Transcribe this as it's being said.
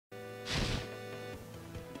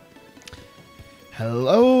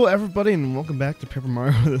Hello everybody and welcome back to Paper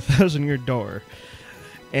Mario with a Thousand-Year Door.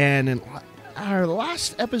 And in our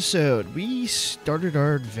last episode, we started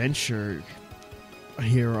our adventure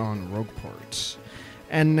here on Rogueport.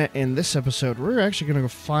 And in this episode, we're actually going to go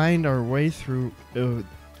find our way through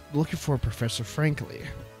looking for Professor Frankly.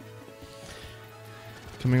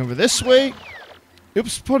 Coming over this way.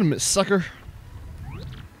 Oops, put him, sucker.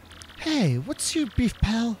 Hey, what's your beef,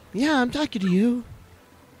 pal? Yeah, I'm talking to you.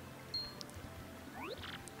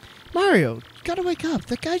 Mario, you gotta wake up.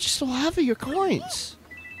 That guy just stole half of your coins.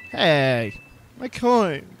 Hey, my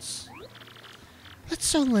coins. That's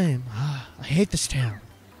so lame. I hate this town.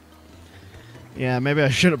 Yeah, maybe I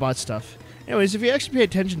should have bought stuff. Anyways, if you actually pay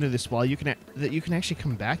attention to this wall, you can actually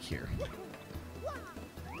come back here.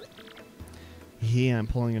 Yeah, I'm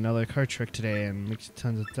pulling another card trick today and makes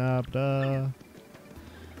tons of da.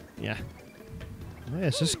 Yeah. Oh, yeah,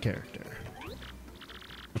 it's this character.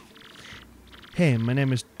 Hey, my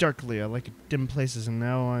name is Darkly. I like dim places, and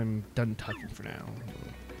now I'm done talking for now.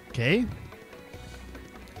 Okay.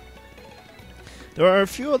 There are a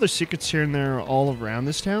few other secrets here and there all around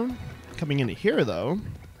this town. Coming into here, though.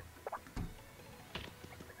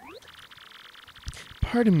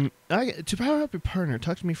 Pardon me. To power up your partner,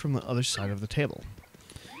 talk to me from the other side of the table.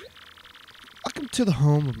 Welcome to the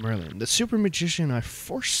home of Merlin, the super magician. I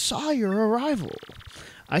foresaw your arrival.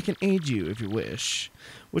 I can aid you if you wish.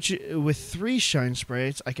 With 3 shine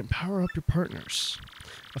sprites, I can power up your partners.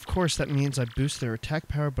 Of course, that means I boost their attack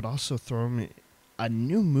power, but also throw them a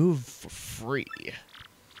new move for free.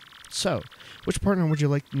 So, which partner would you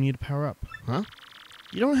like me to power up? Huh?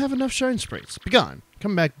 You don't have enough shine sprites. Begone.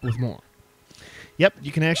 Come back with more. Yep,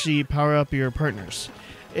 you can actually power up your partners.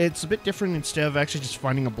 It's a bit different. Instead of actually just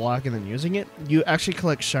finding a block and then using it, you actually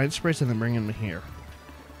collect shine sprites and then bring them here.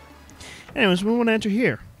 Anyways, we want to enter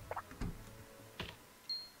here.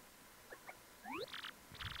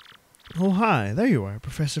 Oh, hi. There you are,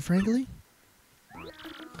 Professor Frankly.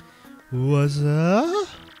 What's up?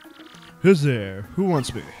 Who's there? Who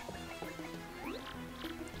wants me?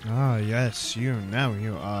 Ah, yes, you. Now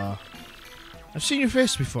you are. I've seen your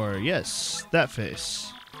face before. Yes, that face.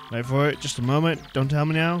 Wait for it. Just a moment. Don't tell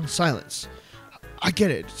me now. Silence. I get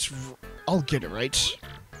it. I'll get it, right?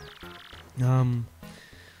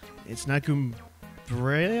 It's not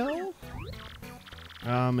Gumbrail?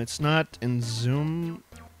 It's not in Zoom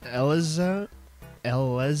Elizagoon?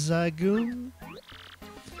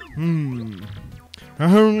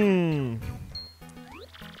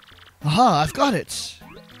 Aha, I've got it!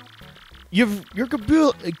 You're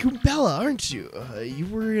Goombella, aren't you? You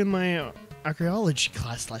were in my archaeology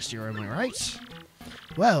class last year, am I right?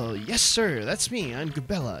 Well, yes sir, that's me. I'm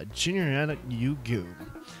Goombella, junior at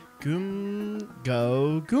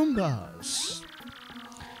Go Goombas.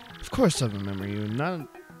 Of course I remember you, not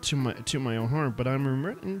to my own horn, but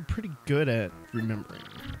I'm pretty good at remembering.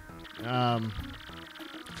 You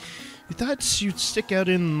thought you'd stick out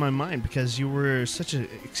in my mind because you were such an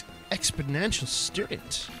exponential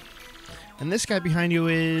student. And this guy behind you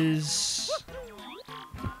is...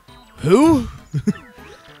 Who?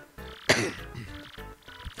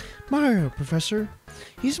 Mario, Professor.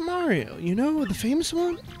 He's Mario, you know, the famous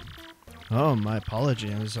one? Oh, my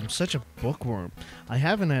apologies. I'm such a bookworm. I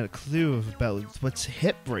haven't had a clue about what's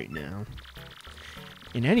hip right now.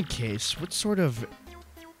 In any case, what sort of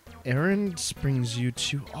errand brings you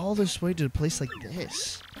to all this way to a place like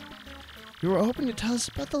this? You were hoping to tell us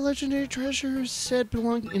about the legendary treasure said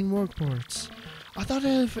belong in Rogueport. I thought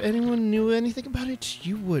if anyone knew anything about it,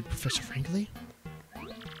 you would, Professor Frankly.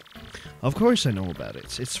 Of course I know about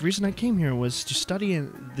it. It's the reason I came here was to study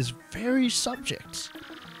this very subject.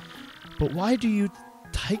 But why do you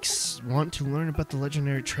tykes want to learn about the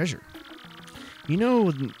legendary treasure? You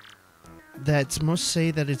know that most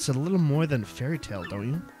say that it's a little more than a fairy tale,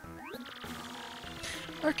 don't you?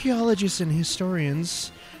 Archaeologists and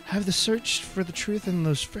historians have the search for the truth in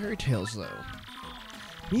those fairy tales, though.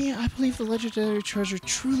 Me, I believe the legendary treasure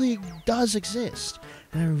truly does exist,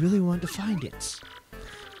 and I really want to find it.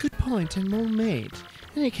 Good point, and well made.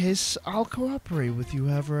 In any case, I'll cooperate with you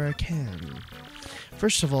however I can.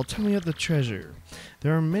 First of all, tell me of the treasure.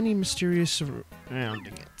 There are many mysterious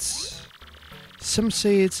surrounding it. Some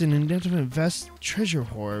say it's an indefinite vast treasure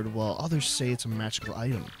hoard, while others say it's a magical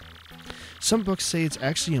item. Some books say it's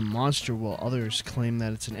actually a monster, while others claim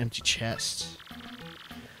that it's an empty chest.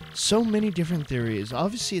 So many different theories.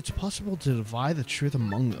 Obviously, it's possible to divide the truth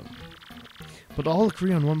among them. But all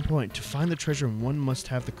agree on one point. To find the treasure, one must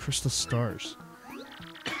have the crystal stars.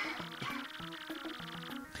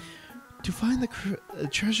 To find the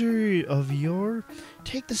treasure of yore,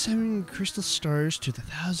 take the 7 crystal stars to the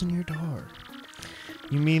Thousand-Year Door.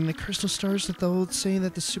 You mean the crystal stars that the old saying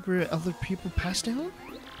that the super elder people pass down?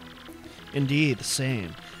 Indeed, the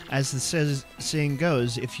same. As the saying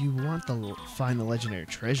goes, if you want to find the legendary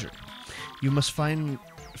treasure, you must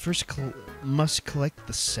must collect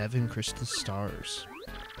the 7 crystal stars.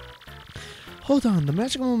 Hold on, the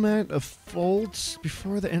magical mat of folds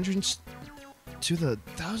before the entrance to the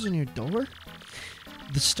 1,000-year door?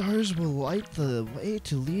 The stars will light the way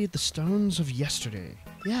to lead the stones of yesterday.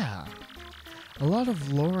 Yeah. A lot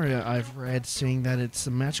of lore I've read saying that it's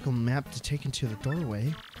a magical map to take into the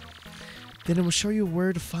doorway. Then it will show you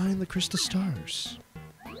where to find the crystal stars.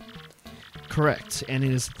 Correct, and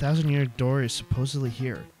it is the 1,000-year door is supposedly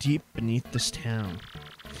here, deep beneath this town.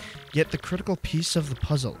 Yet the critical piece of the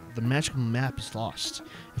puzzle, the magical map, is lost.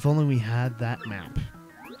 If only we had that map.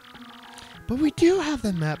 But we do have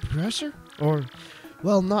that map, Professor. Or,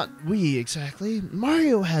 well, not we exactly.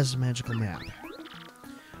 Mario has a magical map.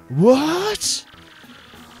 What?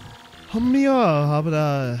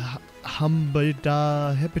 Humbida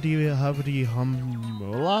hippity hubbity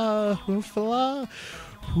humla hoofala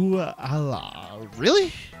huala.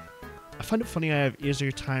 Really? I find it funny I have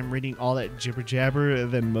easier time reading all that jibber jabber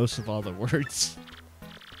than most of all the words.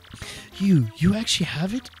 You actually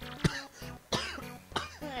have it? Hurt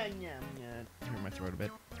my throat a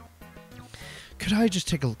bit. Could I just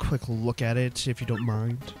take a quick look at it, if you don't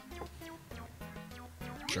mind?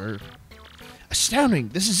 Sure. Astounding!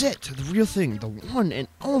 This is it! The real thing. The one and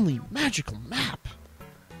only magical map!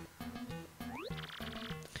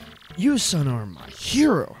 You, son, are my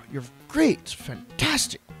hero. You're great,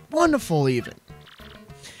 fantastic, wonderful even.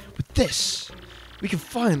 With this, we can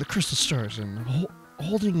find the crystal stars and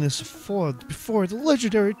holding this before the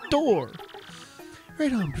legendary door.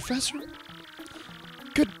 Right on, Professor.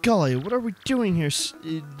 Good golly, what are we doing here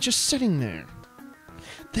just sitting there?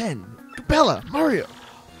 Then, Bella, Mario,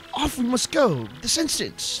 off we must go this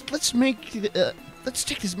instant. Let's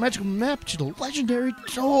take this magical map to the legendary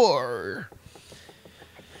door.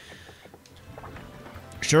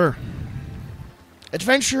 Sure.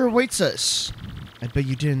 Adventure awaits us. I bet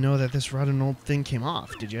you didn't know that this rotten old thing came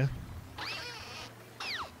off, did you?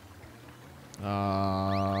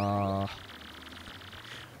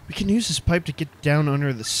 We can use this pipe to get down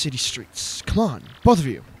under the city streets. Come on, both of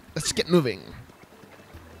you. Let's get moving.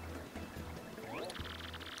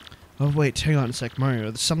 Oh wait, hang on a sec, Mario.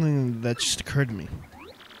 There's something that just occurred to me.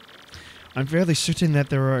 I'm fairly certain that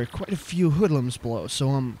there are quite a few hoodlums below,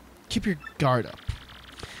 so keep your guard up.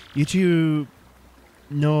 You two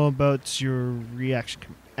know about your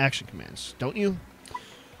action commands, don't you?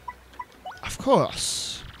 Of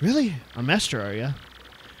course. Really? A master, are you?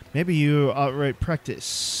 Maybe you outright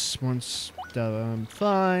practice once I'm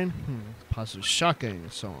fine. Positive shocking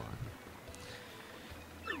and so on.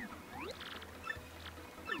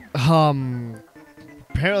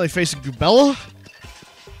 Apparently facing Bella.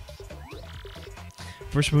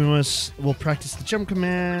 First we'll practice the jump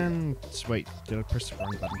command. Wait, did I press the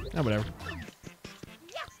wrong button? Oh, whatever.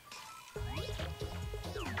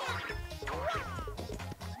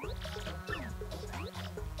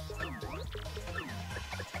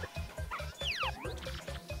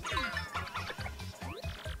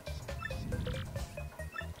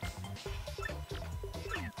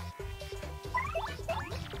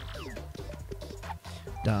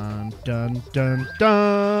 Dun dun dun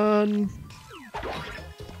dun.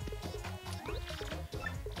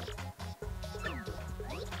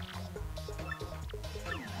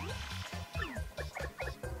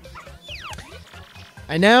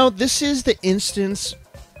 And now this is the instance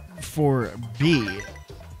for B.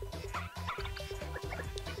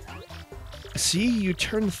 See, you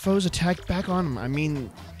turn the foe's attack back on him. I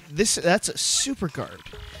mean, that's a super guard.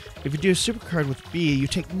 If you do a super card with B, you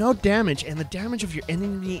take no damage, and the damage of your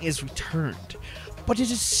enemy is returned. But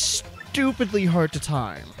it is stupidly hard to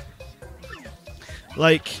time.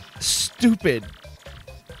 Like, stupid.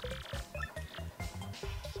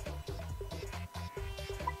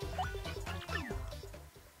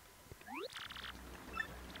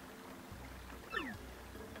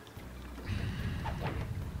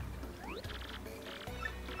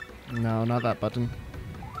 No, not that button.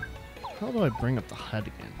 How do I bring up the HUD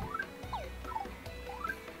again?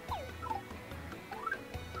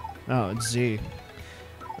 Oh, it's Z.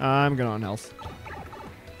 I'm good on health.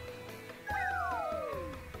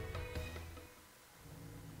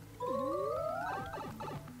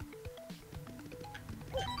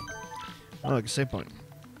 Oh, look, save point.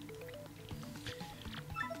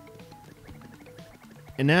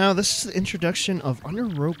 And now this is the introduction of Under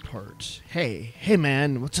Rope part. Hey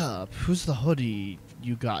man, what's up? Who's the hoodie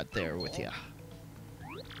you got there with ya?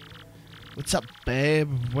 What's up, babe?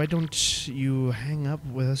 Why don't you hang up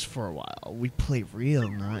with us for a while? We play real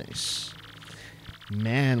nice.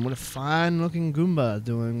 Man, what a fine-looking Goomba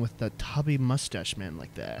doing with that tubby mustache man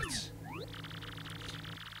like that.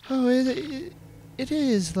 Oh, it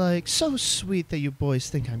is, like, so sweet that you boys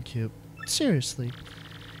think I'm cute. Seriously.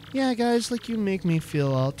 Yeah, guys, like, you make me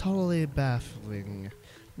feel all totally baffling.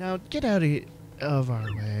 Now, get out of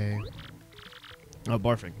our way. Oh,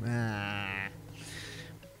 barfing. Ah.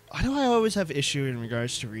 Why do I always have issue in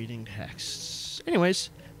regards to reading texts? Anyways,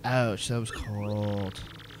 ouch, that was cold.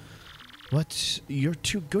 What? You're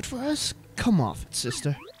too good for us? Come off it,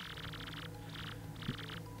 sister.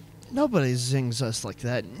 Nobody zings us like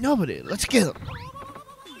that. Nobody. Let's get him.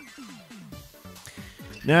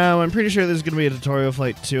 Now, I'm pretty sure there's going to be a tutorial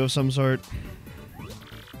fight too of some sort.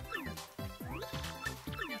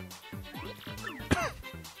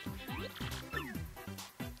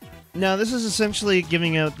 Now, this is essentially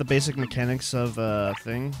giving out the basic mechanics of a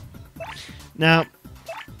thing. Now,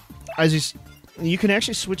 as you can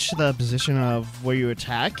actually switch the position of where you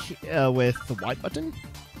attack with the Y button.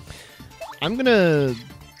 I'm gonna...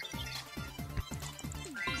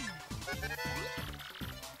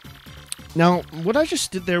 Now, what I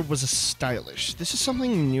just did there was a stylish. This is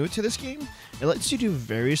something new to this game. It lets you do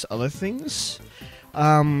various other things.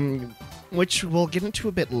 Which we'll get into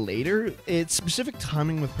a bit later. It's specific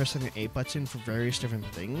timing with pressing the A button for various different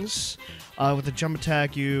things. With the jump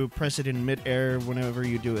attack, you press it in mid-air whenever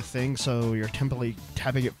you do a thing, so you're temporarily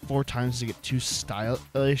tapping it 4 times to get too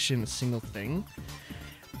stylish in a single thing.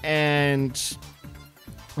 And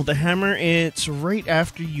with the hammer, it's right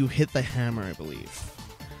after you hit the hammer, I believe.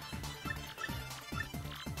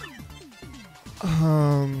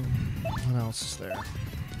 What else is there?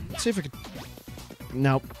 Let's see if I could...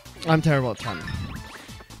 Nope. I'm terrible at timing.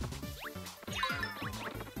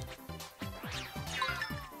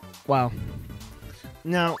 Wow.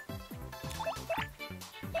 Now...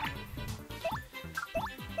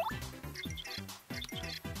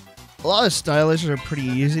 a lot of stylishes are pretty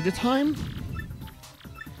easy to time.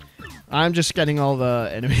 I'm just getting all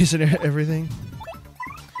the enemies and everything.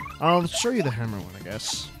 I'll show you the hammer one, I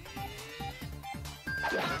guess.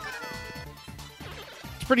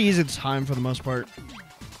 It's pretty easy to time for the most part.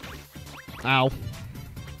 Ow.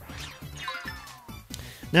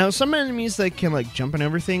 Now, some enemies that can, like, jump and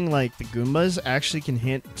everything, like the Goombas, actually can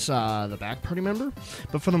hit the back party member.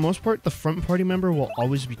 But for the most part, the front party member will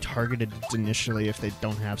always be targeted initially if they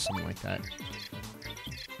don't have something like that.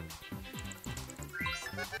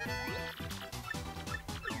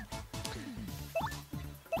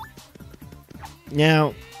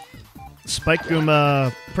 Now, Spike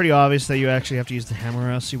Goomba, pretty obvious that you actually have to use the hammer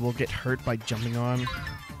or else you will get hurt by jumping on.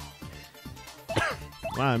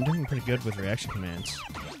 Wow, I'm doing pretty good with reaction commands.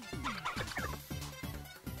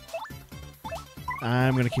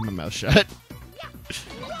 I'm gonna keep my mouth shut.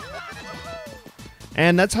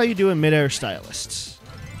 And that's how you do a mid-air stylist.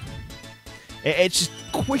 It's just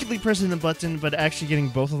quickly pressing the button, but actually getting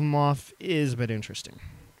both of them off is a bit interesting.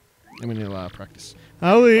 I'm gonna need a lot of practice.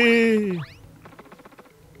 Owie!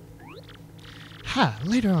 Ha!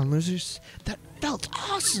 Later on, losers. That felt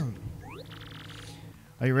awesome!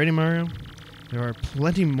 Are you ready, Mario? There are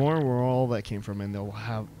plenty more where all that came from, and they'll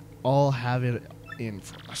all have it in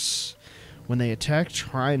for us. When they attack,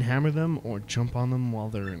 try and hammer them or jump on them while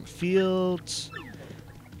they're in the fields.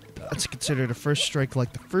 That's considered a first strike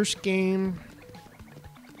like the first game.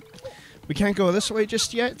 We can't go this way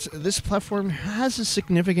just yet. This platform has a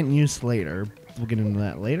significant use later. We'll get into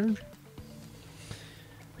that later.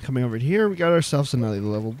 Coming over here, we got ourselves another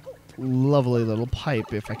lovely little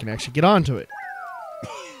pipe, if I can actually get onto it.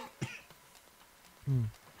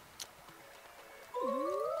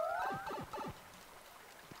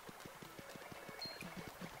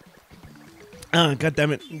 God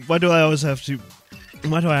damn it! Why do I always have to?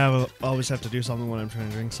 Why do I always have to do something when I'm trying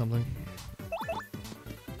to drink something?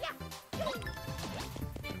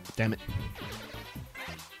 Damn it!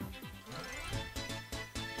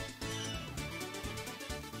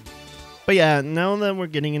 But yeah, now that we're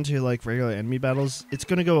getting into like regular enemy battles, it's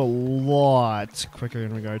gonna go a lot quicker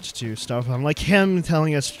in regards to stuff. Unlike him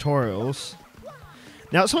telling us tutorials.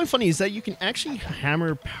 Now, something funny is that you can actually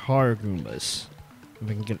hammer power Goombas if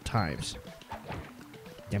we can get it times.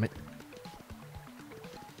 Damn it!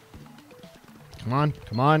 Come on,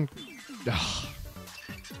 come on! Ugh.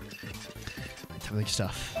 Telling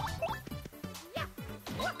stuff.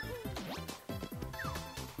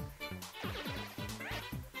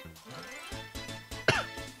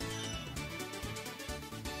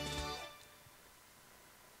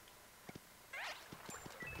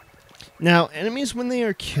 Now, enemies, when they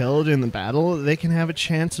are killed in the battle, they can have a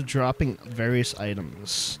chance of dropping various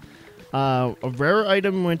items. A rare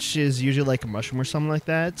item, which is usually like a mushroom or something like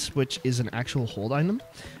that, which is an actual hold item.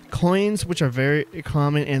 Coins, which are very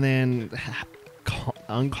common, and then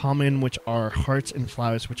uncommon, which are hearts and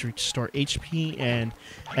flowers, which restore HP and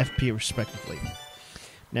FP respectively.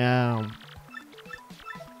 Now,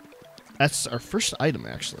 that's our first item,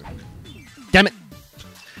 actually. Damn it!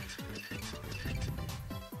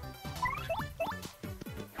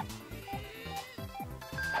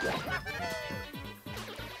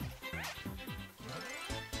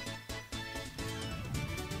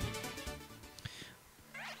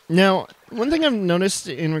 Now, one thing I've noticed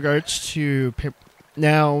in regards to...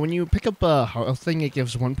 Now, when you pick up a health thing, it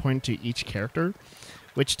gives 1 point to each character,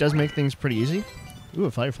 which does make things pretty easy. Ooh,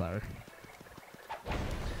 a fire flower.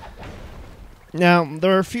 Now,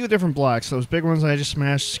 there are a few different blocks. Those big ones I just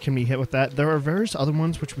smashed can be hit with that. There are various other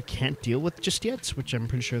ones which we can't deal with just yet, which I'm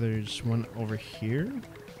pretty sure there's one over here.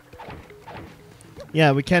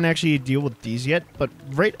 Yeah, we can't actually deal with these yet, but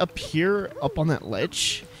right up here, up on that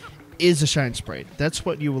ledge, is a shine sprite. That's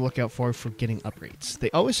what you will look out for getting upgrades. They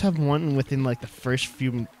always have one within like the first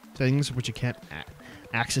few things which you can't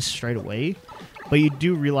access straight away, but you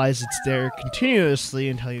do realize it's there continuously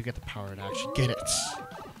until you get the power to actually get it.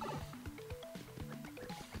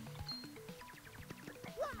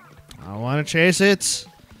 I want to chase it.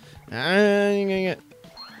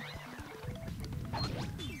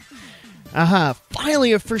 Aha,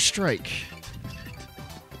 finally a first strike.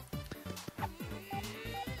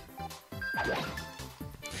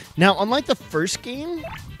 Now, unlike the first game,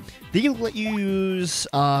 they let you use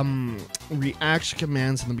reaction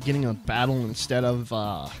commands in the beginning of battle instead of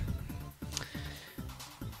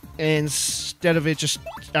it just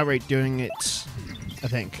outright doing it. I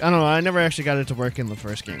think. I don't know. I never actually got it to work in the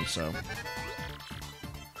first game, so.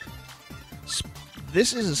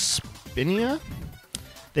 This is a Spinia.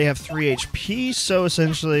 They have 3 HP, so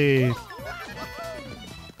essentially,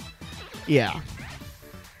 yeah.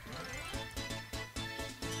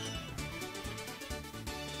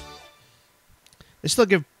 They still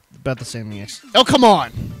give about the same EX. Oh, come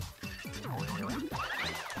on!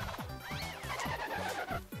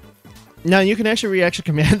 Now, you can actually reaction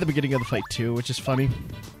command at the beginning of the fight, too, which is funny.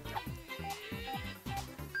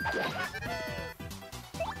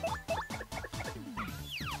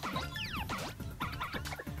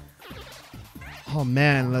 Oh,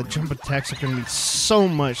 man, the jump attacks are going to be so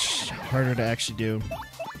much harder to actually do.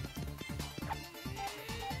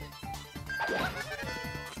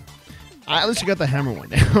 At least you got the hammer one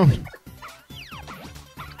down.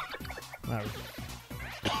 Wow.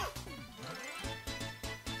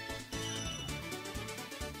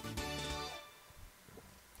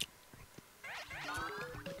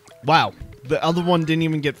 Wow. The other one didn't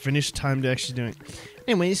even get finished time to actually do it.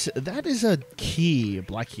 Anyways, that is a key, a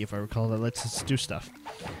black key if I recall, that lets us do stuff.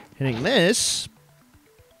 Hitting this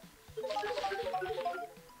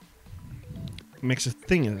makes a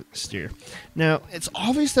thing steer. Now, it's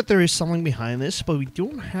obvious that there is something behind this, but we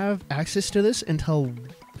don't have access to this until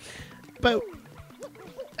about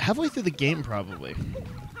halfway through the game, probably.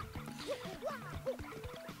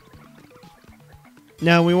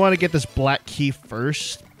 Now, we want to get this black key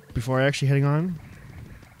first before actually heading on.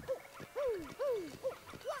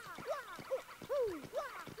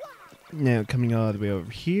 Now, coming all the way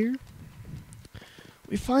over here,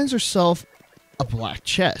 we find ourselves a black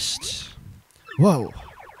chest. Whoa.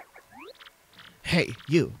 Hey,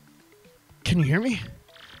 you. Can you hear me?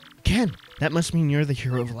 Ken, that must mean you're the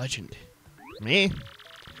hero of legend. Me?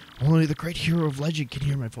 Only the great hero of legend can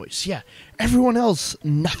hear my voice. Yeah, everyone else,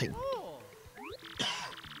 nothing.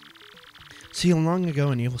 See, long ago,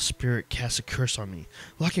 an evil spirit cast a curse on me,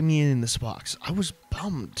 locking me in this box. I was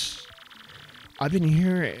bummed. I've been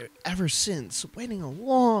here ever since, waiting a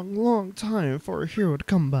long, long time for a hero to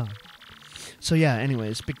come by. So yeah,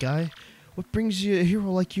 anyways, big guy, what brings you a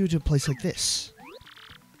hero like you to a place like this?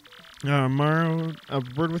 Mario, a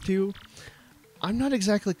word with you? I'm not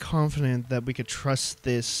exactly confident that we could trust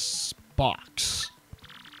this box.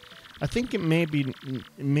 I think it may be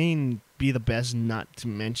the best not to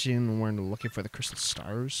mention when we're looking for the crystal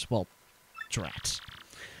stars. Well, drat.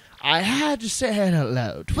 I had to say it out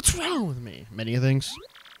loud. What's wrong with me? Many things.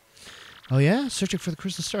 Oh yeah? Searching for the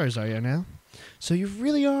crystal stars, are you now? So you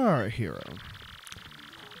really are a hero.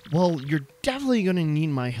 Well, you're definitely going to need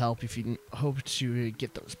my help if you hope to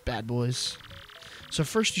get those bad boys. So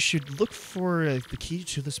first you should look for the key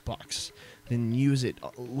to this box. Then use it.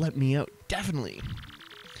 Let me out. Definitely.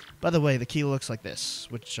 By the way, the key looks like this,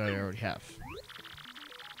 which I already have.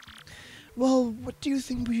 Well, what do you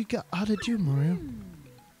think we ought to do, Mario?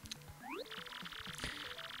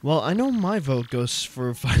 Well, I know my vote goes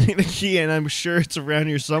for finding the key, and I'm sure it's around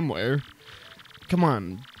here somewhere. Come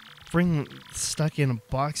on, bring stuck in a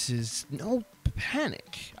box is no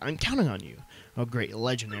panic. I'm counting on you. Oh, great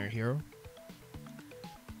legendary hero.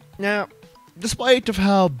 Now, despite of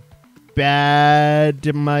how bad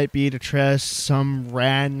it might be to trust some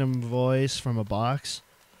random voice from a box,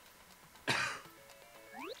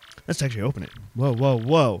 let's actually open it. Whoa, whoa,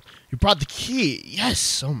 whoa. You brought the key.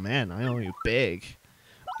 Yes. Oh, man, I owe you big.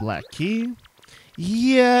 Black key.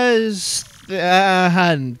 Yes.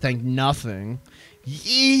 Thank nothing.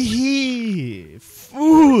 Yee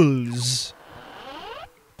fools.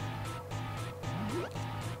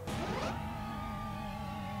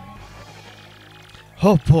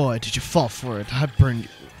 Oh boy, did you fall for it. I burned you.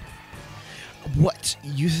 What?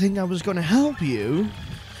 You think I was gonna help you?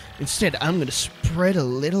 Instead, I'm gonna spread a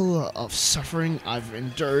little of suffering I've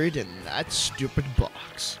endured in that stupid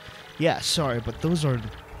box. Yeah, sorry, but those are the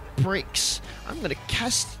breaks. I'm gonna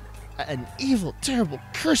cast an evil, terrible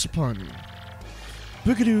curse upon you.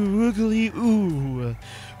 Boogadoo woogly ooh.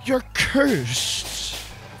 You're cursed.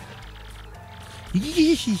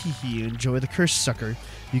 Yee. Enjoy the curse, sucker.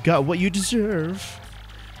 You got what you deserve.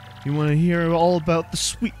 You want to hear all about the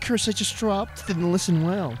sweet curse I just dropped? Then listen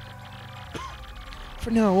well.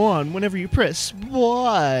 From now on, whenever you press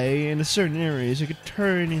Y in a certain areas, you could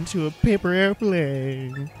turn into a paper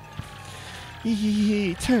airplane.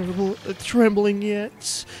 Terrible, trembling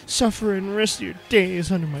yet, suffer and rest of your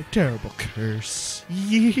days under my terrible curse.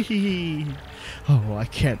 Oh, I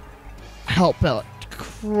can't help but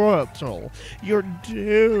crumple your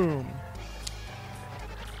doom.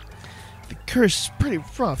 The curse is pretty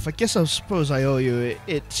rough. I guess I suppose I owe you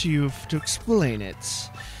it to explain it.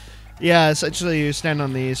 Yeah, essentially you stand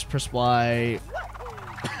on these, press Y,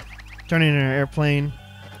 turn into an airplane.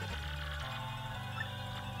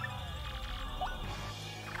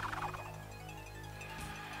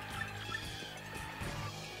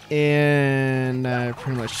 And I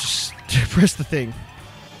pretty much just press the thing.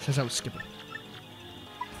 Because I was skipping.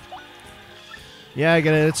 Yeah, I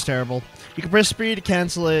get it. It's terrible. You can press speed to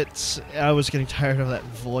cancel it. I was getting tired of that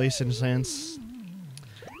voice in a sense.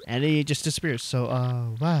 And he just disappears. So,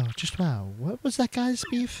 wow. Just wow. What was that guy's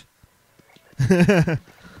beef?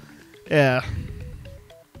 Yeah.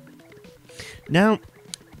 Now,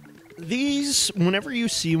 these, whenever you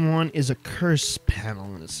see one, is a curse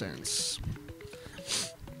panel in a sense.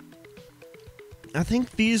 I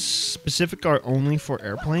think these specific are only for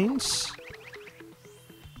airplanes.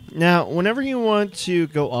 Now, whenever you want to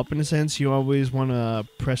go up in a sense, you always want to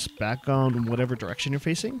press back on whatever direction you're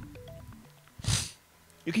facing.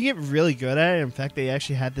 You can get really good at it. In fact, they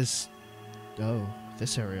actually had this... Oh,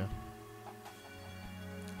 this area.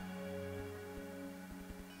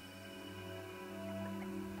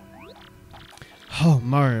 Oh,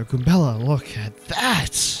 Mario Goombella, look at that!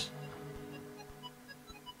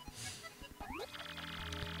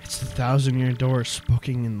 It's the 1,000-year door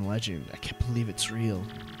spoken in legend. I can't believe it's real.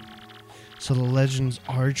 So the legends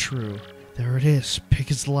are true. There it is.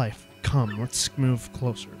 Pig is life. Come, let's move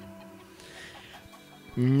closer.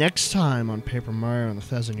 Next time on Paper Mario and the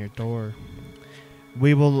 1,000-Year Door,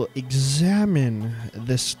 we will examine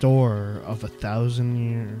this door of 1,000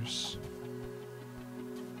 years.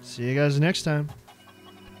 See you guys next time.